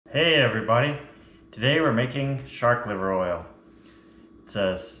Hey everybody! Today we're making shark liver oil. It's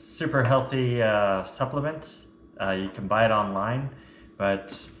a super healthy supplement. You can buy it online,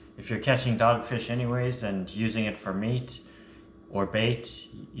 but if you're catching dogfish anyways and using it for meat or bait,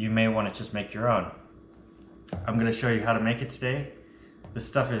 you may want to just make your own. I'm going to show you how to make it today. This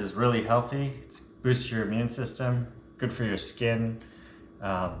stuff is really healthy. It boosts your immune system, good for your skin,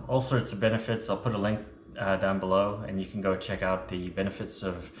 all sorts of benefits. I'll put a link down below and you can go check out the benefits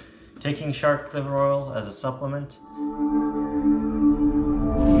of taking shark liver oil as a supplement.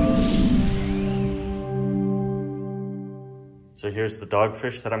 So here's the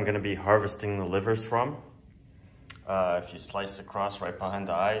dogfish that I'm going to be harvesting the livers from. If you slice across right behind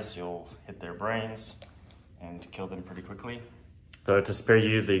the eyes, you'll hit their brains and kill them pretty quickly. So to spare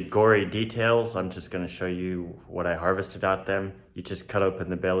you the gory details, I'm just going to show you what I harvested out them. You just cut open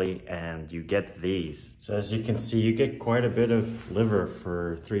the belly and you get these. So as you can see, you get quite a bit of liver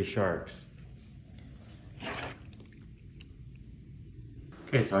for 3 sharks.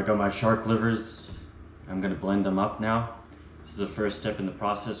 Okay, so I got my shark livers. I'm going to blend them up now. This is the first step in the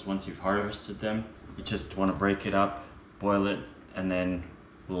process. Once you've harvested them, you just want to break it up, boil it, and then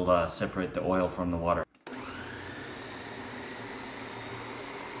we'll separate the oil from the water.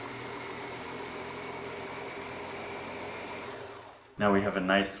 Now we have a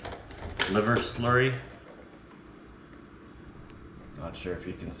nice liver slurry. Not sure if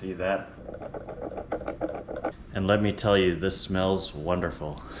you can see that. And let me tell you, this smells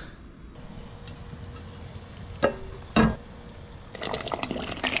wonderful.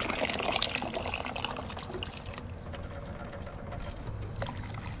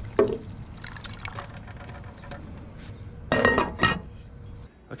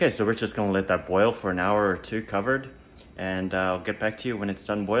 Okay, so we're just gonna let that boil for an hour or two covered, and I'll get back to you when it's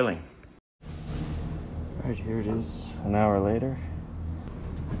done boiling. All right, here it is, an hour later.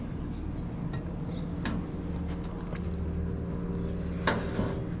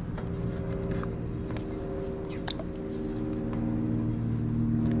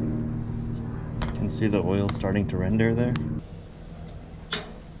 You can see the oil starting to render there.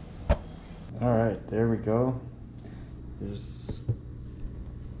 All right, there we go. There's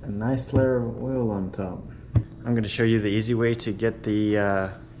a nice layer of oil on top. I'm going to show you the easy way to get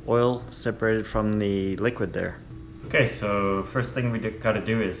the oil separated from the liquid there. Okay, so first thing we got to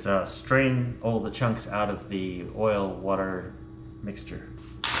do is strain all the chunks out of the oil water mixture.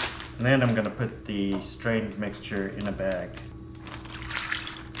 And then I'm going to put the strained mixture in a bag.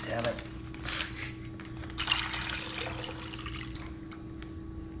 Damn it.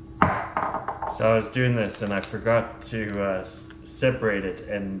 So I was doing this and I forgot to separate it,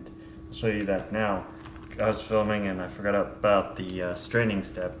 and I'll show you that now. I was filming and I forgot about the straining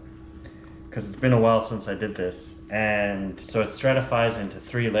step because it's been a while since I did this, and so it stratifies into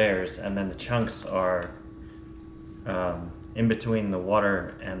 3 layers, and then the chunks are in between the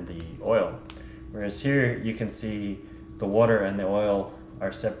water and the oil, whereas here you can see the water and the oil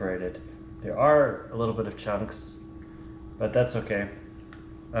are separated. There are a little bit of chunks, but that's okay.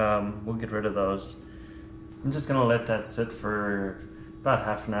 We'll get rid of those. I'm just gonna let that sit for about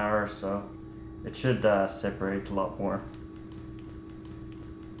half an hour or so. It should separate a lot more.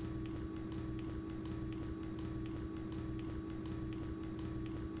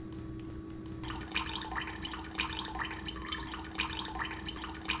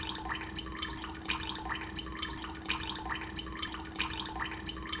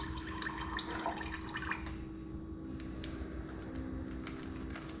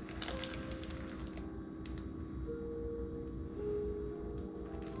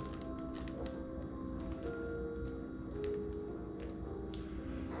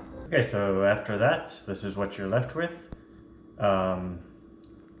 Okay, so after that, this is what you're left with. Try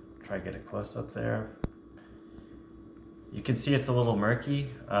to get a close-up there. You can see it's a little murky.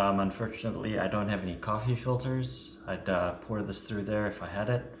 Unfortunately, I don't have any coffee filters. I'd pour this through there if I had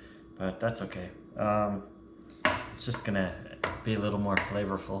it, but that's okay. It's just gonna be a little more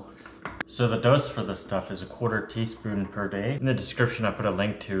flavorful. So the dose for this stuff is 1/4 teaspoon per day. In the description, I put a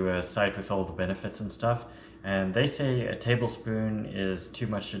link to a site with all the benefits and stuff. And they say a tablespoon is too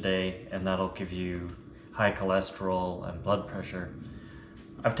much a day, and that'll give you high cholesterol and blood pressure.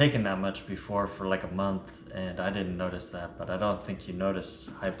 I've taken that much before for like a month, and I didn't notice that, but I don't think you notice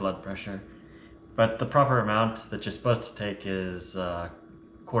high blood pressure. But the proper amount that you're supposed to take is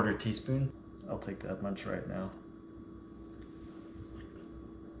 1/4 teaspoon. I'll take that much right now.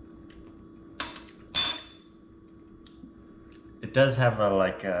 It does have a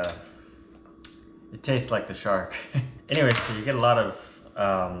it tastes like the shark. Anyway, so you get a lot of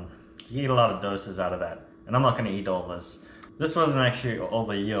doses out of that, and I'm not going to eat all this. This wasn't actually all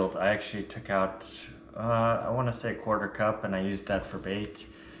the yield. I actually took out, I want to say 1/4 cup, and I used that for bait.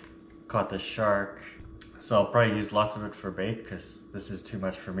 Caught the shark. So I'll probably use lots of it for bait because this is too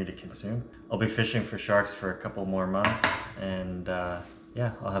much for me to consume. I'll be fishing for sharks for a couple more months, and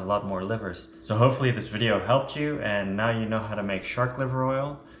yeah, I'll have a lot more livers. So hopefully this video helped you, and now you know how to make shark liver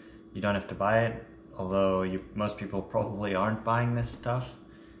oil. You don't have to buy it, although most people probably aren't buying this stuff.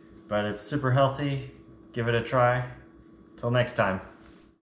 But it's super healthy. Give it a try. Till next time.